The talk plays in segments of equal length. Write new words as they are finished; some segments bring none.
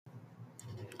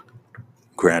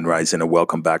Grand Rising, and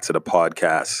welcome back to the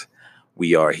podcast.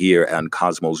 We are here on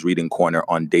Cosmos Reading Corner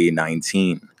on day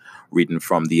 19, reading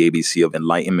from the ABC of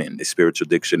Enlightenment, the spiritual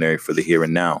dictionary for the here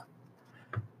and now.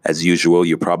 As usual,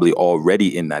 you're probably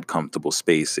already in that comfortable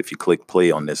space if you click play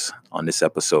on this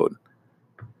episode.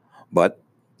 But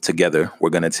together, we're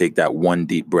going to take that one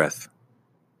deep breath.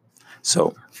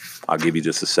 So I'll give you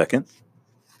just a second.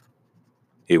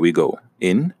 Here we go.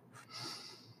 In.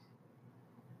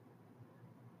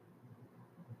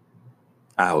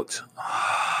 Out.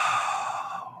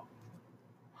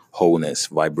 Wholeness,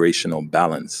 vibrational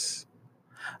balance.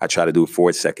 I try to do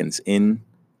 4 seconds in,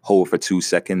 hold for 2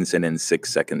 seconds, and then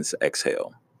 6 seconds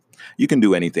exhale. You can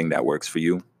do anything that works for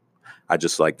you. I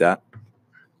just like that.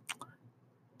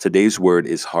 Today's word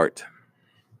is heart.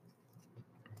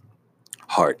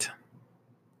 Heart.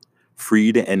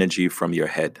 Free the energy from your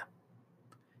head.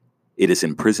 It is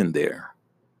imprisoned there.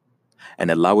 And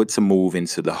allow it to move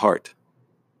into the heart.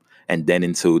 And then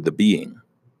into the being,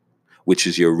 which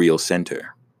is your real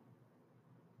center.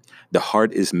 The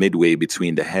heart is midway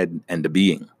between the head and the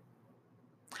being.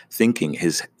 Thinking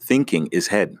is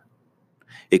head.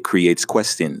 It creates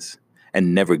questions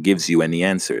and never gives you any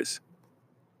answers.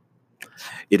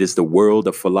 It is the world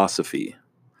of philosophy,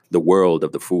 the world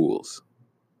of the fools.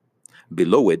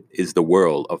 Below it is the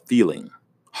world of feeling,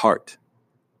 heart.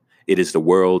 It is the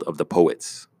world of the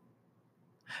poets.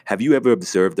 Have you ever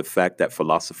observed the fact that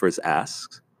philosophers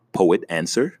ask, poet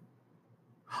answer?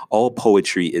 All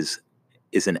poetry is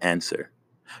an answer.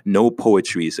 No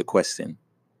poetry is a question.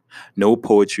 No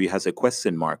poetry has a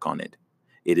question mark on it.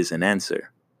 It is an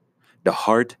answer. The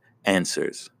heart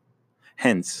answers.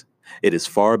 Hence, it is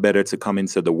far better to come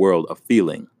into the world of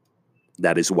feeling.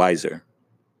 That is wiser.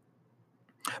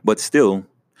 But still,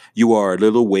 you are a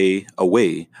little way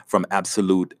away from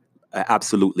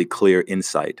absolutely clear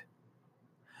insight.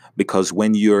 Because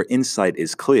when your insight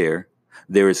is clear,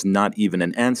 there is not even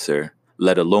an answer,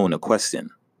 let alone a question.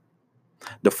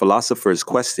 The philosopher's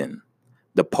question,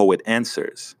 the poet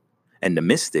answers, and the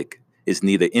mystic is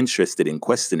neither interested in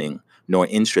questioning nor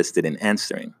interested in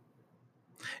answering.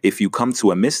 If you come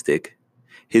to a mystic,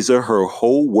 his or her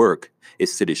whole work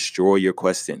is to destroy your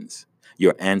questions,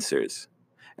 your answers,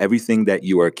 everything that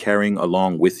you are carrying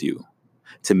along with you,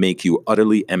 to make you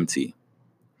utterly empty.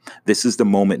 This is the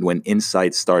moment when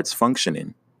insight starts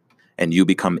functioning and you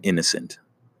become innocent.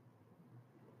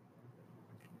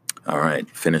 All right,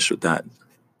 finish with that.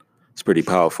 It's pretty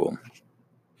powerful.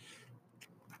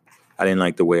 I didn't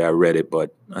like the way I read it,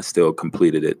 but I still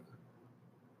completed it.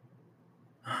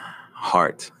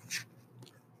 Heart.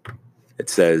 It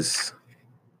says,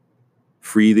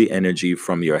 free the energy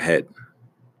from your head.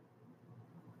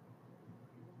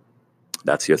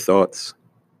 That's your thoughts.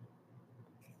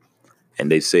 And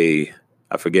they say,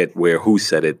 I forget who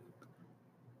said it,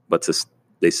 but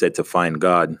they said to find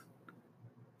God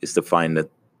is to find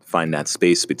that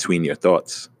space between your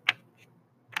thoughts.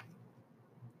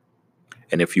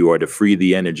 And if you are to free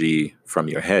the energy from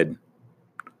your head,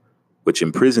 which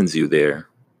imprisons you there,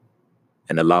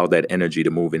 and allow that energy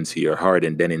to move into your heart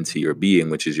and then into your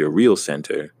being, which is your real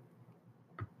center,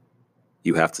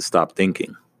 you have to stop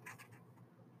thinking.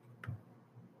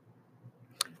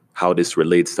 How this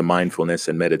relates to mindfulness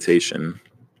and meditation,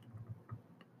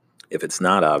 if it's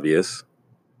not obvious,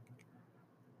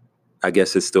 I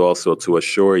guess it's to also to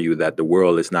assure you that the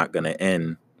world is not going to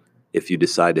end if you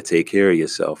decide to take care of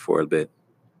yourself for a bit.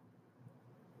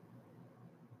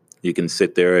 You can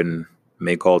sit there and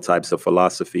make all types of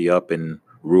philosophy up and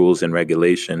rules and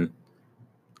regulation,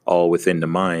 all within the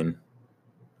mind,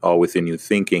 all within you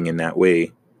thinking in that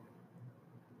way.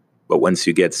 But once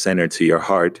you get centered to your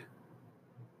heart,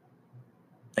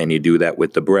 and you do that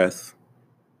with the breath,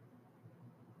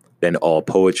 then all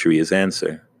poetry is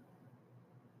answer.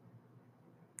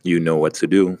 You know what to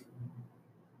do.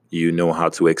 You know how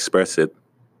to express it.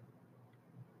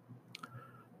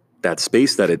 That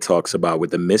space that it talks about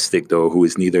with the mystic, though, who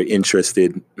is neither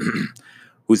interested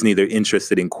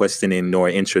in questioning nor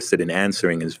interested in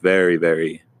answering, is very,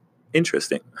 very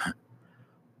interesting.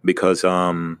 Because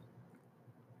it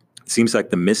seems like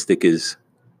the mystic is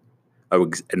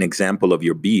an example of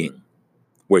your being,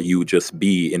 where you just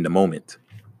be in the moment.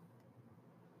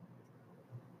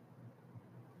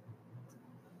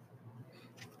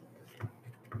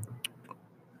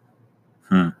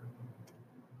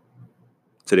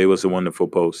 Today was a wonderful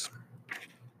post.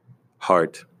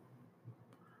 Heart.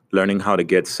 Learning how to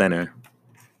get center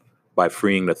by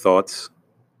freeing the thoughts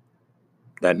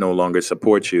that no longer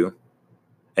support you,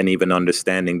 and even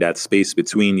understanding that space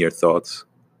between your thoughts,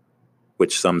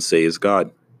 which some say is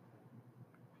God.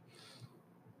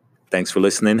 Thanks for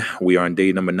listening. We are on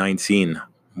day number 19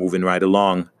 moving right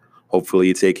along. Hopefully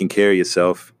you're taking care of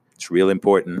yourself. It's real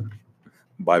important.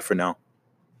 Bye for now.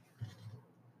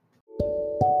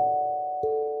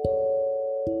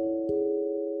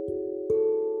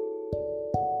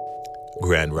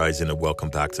 Grand Rising and welcome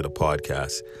back to the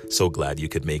podcast. So glad you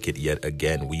could make it yet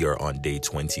again. We are on day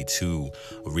 22,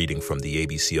 reading from the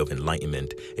ABC of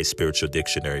Enlightenment, a spiritual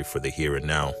dictionary for the here and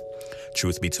now.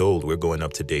 Truth be told, we're going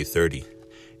up to day 30.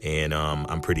 And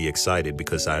I'm pretty excited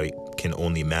because I can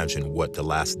only imagine what the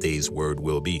last day's word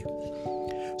will be.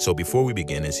 So before we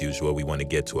begin, as usual, we want to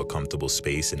get to a comfortable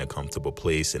space in a comfortable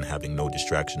place and having no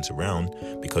distractions around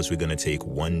because we're going to take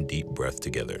one deep breath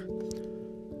together.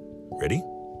 Ready?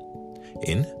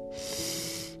 In.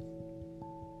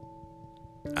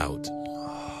 Out.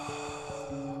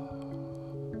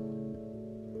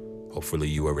 Hopefully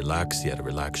you are relaxed. You had a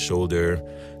relaxed shoulder,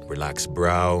 relaxed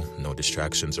brow, no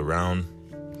distractions around.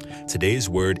 Today's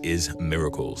word is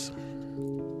miracles.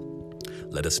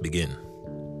 Let us begin.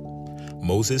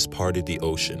 Moses parted the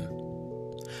ocean.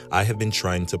 I have been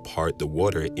trying to part the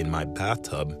water in my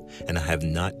bathtub, and I have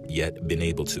not yet been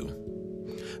able to.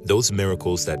 Those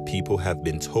miracles that people have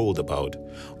been told about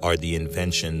are the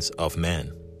inventions of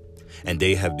man, and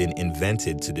they have been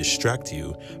invented to distract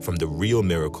you from the real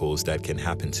miracles that can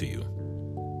happen to you.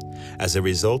 As a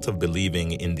result of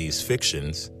believing in these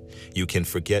fictions, you can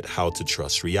forget how to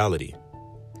trust reality.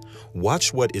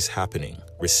 Watch what is happening,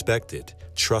 respect it,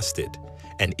 trust it,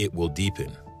 and it will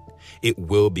deepen. It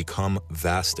will become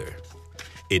vaster.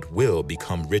 It will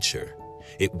become richer.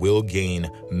 It will gain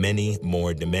many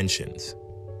more dimensions.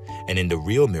 And in the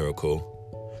real miracle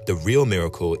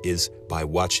is by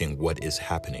watching what is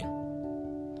happening.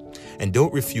 And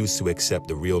don't refuse to accept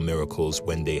the real miracles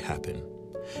when they happen.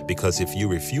 Because if you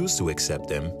refuse to accept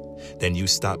them, then you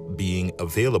stop being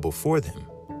available for them.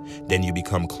 Then you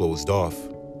become closed off.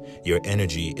 Your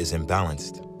energy is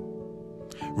imbalanced.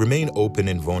 Remain open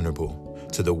and vulnerable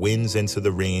to the winds and to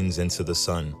the rains and to the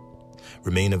sun.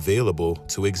 Remain available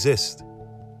to exist.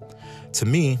 To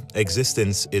me,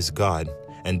 existence is God,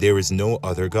 and there is no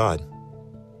other God.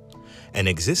 And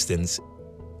existence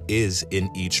is in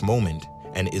each moment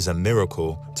and is a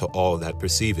miracle to all that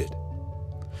perceive it.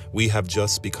 We have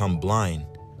just become blind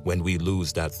when we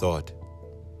lose that thought.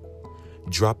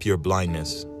 Drop your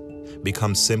blindness.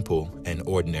 Become simple and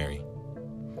ordinary.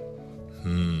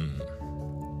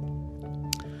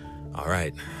 All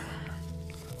right.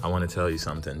 I want to tell you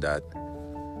something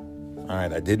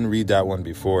I didn't read that one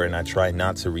before, and I try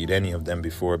not to read any of them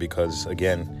before because,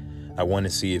 again, I want to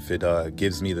see if it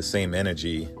gives me the same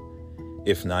energy,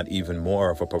 if not even more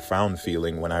of a profound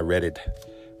feeling when I read it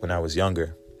when I was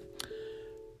younger.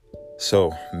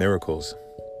 So, miracles.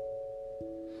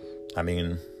 I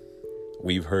mean,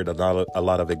 we've heard a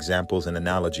lot of examples and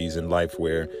analogies in life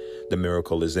where the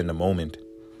miracle is in the moment.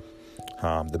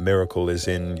 The miracle is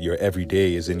in your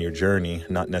everyday, is in your journey,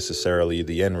 not necessarily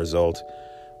the end result,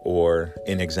 or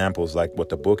in examples like what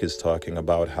the book is talking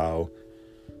about, how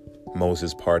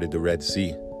Moses parted the Red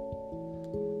Sea.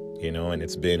 And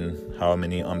it's been how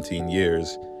many umpteen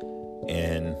years,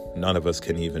 and none of us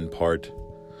can even part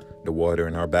the water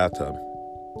in our bathtub.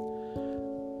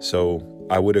 So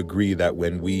I would agree that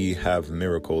when we have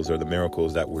miracles, or the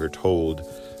miracles that we're told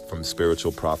from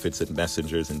spiritual prophets and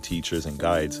messengers and teachers and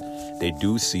guides, they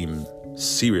do seem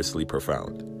seriously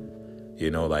profound.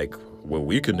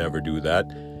 We could never do that.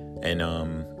 And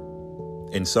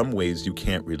in some ways you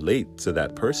can't relate to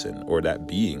that person or that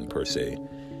being per se.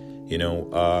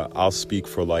 I'll speak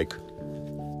for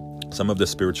some of the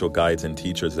spiritual guides and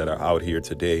teachers that are out here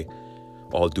today.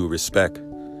 All due respect,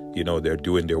 they're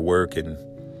doing their work and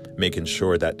making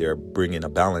sure that they're bringing a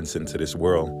balance into this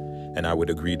world. And I would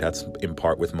agree that's in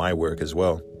part with my work as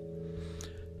well.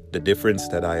 The difference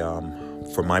that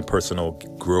for my personal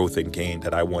growth and gain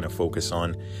that I want to focus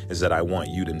on is that I want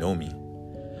you to know me.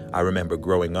 I remember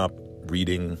growing up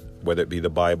reading, whether it be the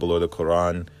Bible or the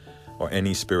Quran or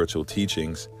any spiritual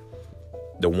teachings,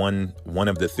 one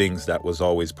of the things that was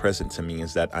always present to me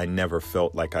is that I never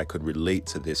felt like I could relate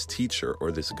to this teacher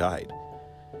or this guide.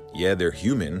 Yeah, they're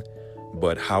human,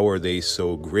 but how are they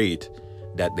so great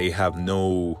that they have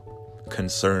no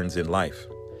concerns in life?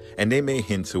 And they may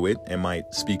hint to it and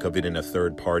might speak of it in a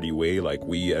third-party way, like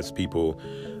we as people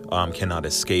cannot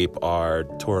escape our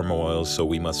turmoils, so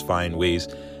we must find ways.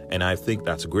 And I think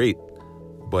that's great,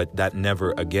 but that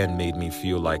never again made me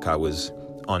feel like I was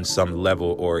on some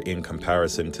level or in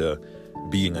comparison to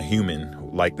being a human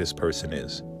like this person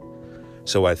is.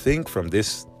 So I think from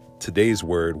today's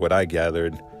word, what I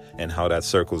gathered and how that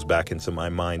circles back into my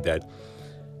mind, that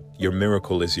your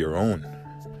miracle is your own.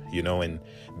 and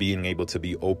being able to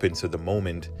be open to the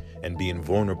moment and being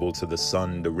vulnerable to the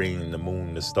sun, the rain, the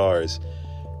moon, the stars.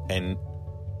 And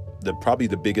probably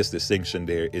the biggest distinction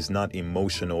there is not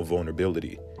emotional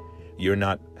vulnerability. You're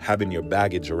not having your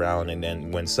baggage around, and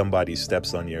then when somebody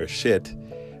steps on your shit,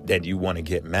 then you want to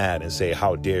get mad and say,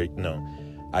 how dare you? No,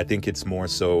 I think it's more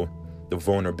so the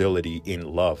vulnerability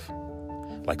in love,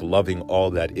 like loving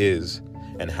all that is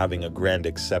and having a grand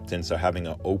acceptance, or having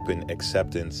an open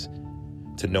acceptance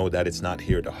to know that it's not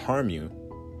here to harm you,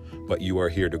 but you are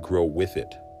here to grow with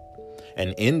it.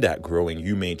 And in that growing,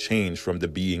 you may change from the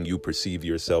being you perceive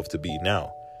yourself to be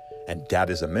now. And that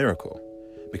is a miracle,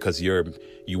 because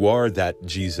you are that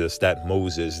Jesus, that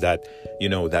Moses, that,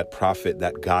 that prophet,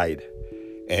 that guide.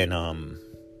 And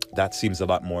that seems a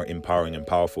lot more empowering and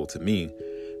powerful to me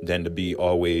than to be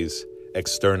always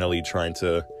externally trying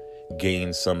to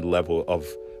gain some level of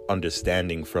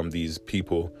understanding from these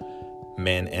people,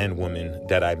 men and women,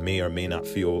 that I may or may not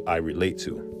feel I relate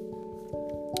to.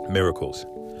 Miracles.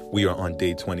 We are on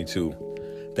day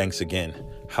 22. Thanks again.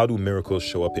 How do miracles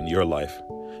show up in your life?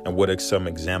 And what are some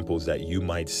examples that you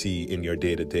might see in your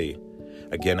day-to-day?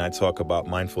 Again, I talk about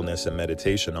mindfulness and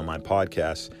meditation on my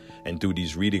podcast, and through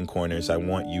these reading corners, I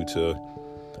want you to,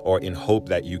 or in hope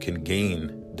that you can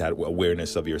gain that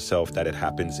awareness of yourself, that it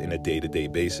happens in a day-to-day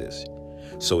basis.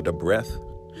 So the breath,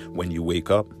 when you wake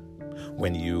up,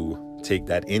 when you take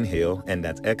that inhale and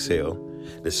that exhale,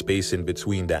 the space in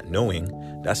between that knowing,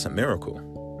 that's a miracle.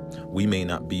 We may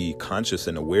not be conscious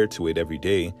and aware to it every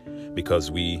day,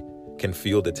 because we can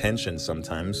feel the tension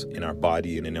sometimes in our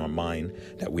body and in our mind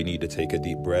that we need to take a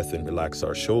deep breath and relax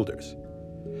our shoulders.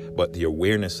 But the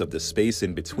awareness of the space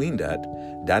in between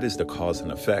that is the cause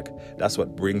and effect. That's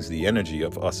what brings the energy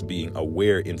of us being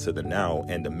aware into the now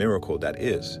and the miracle that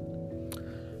is.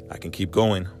 I can keep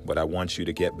going, but I want you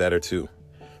to get better too.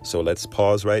 So let's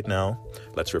pause right now.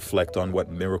 Let's reflect on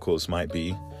what miracles might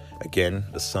be. Again,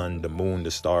 the sun, the moon,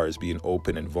 the stars, being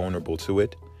open and vulnerable to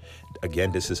it.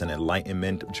 Again, this is an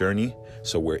enlightenment journey,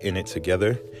 so we're in it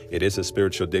together. It is a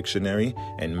spiritual dictionary,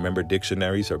 and remember,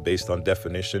 dictionaries are based on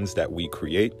definitions that we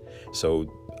create.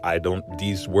 So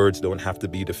these words don't have to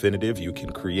be definitive. You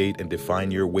can create and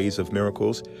define your ways of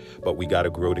miracles, but we got to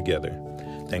grow together.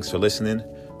 Thanks for listening.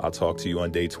 I'll talk to you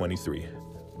on day 23.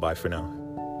 Bye for now.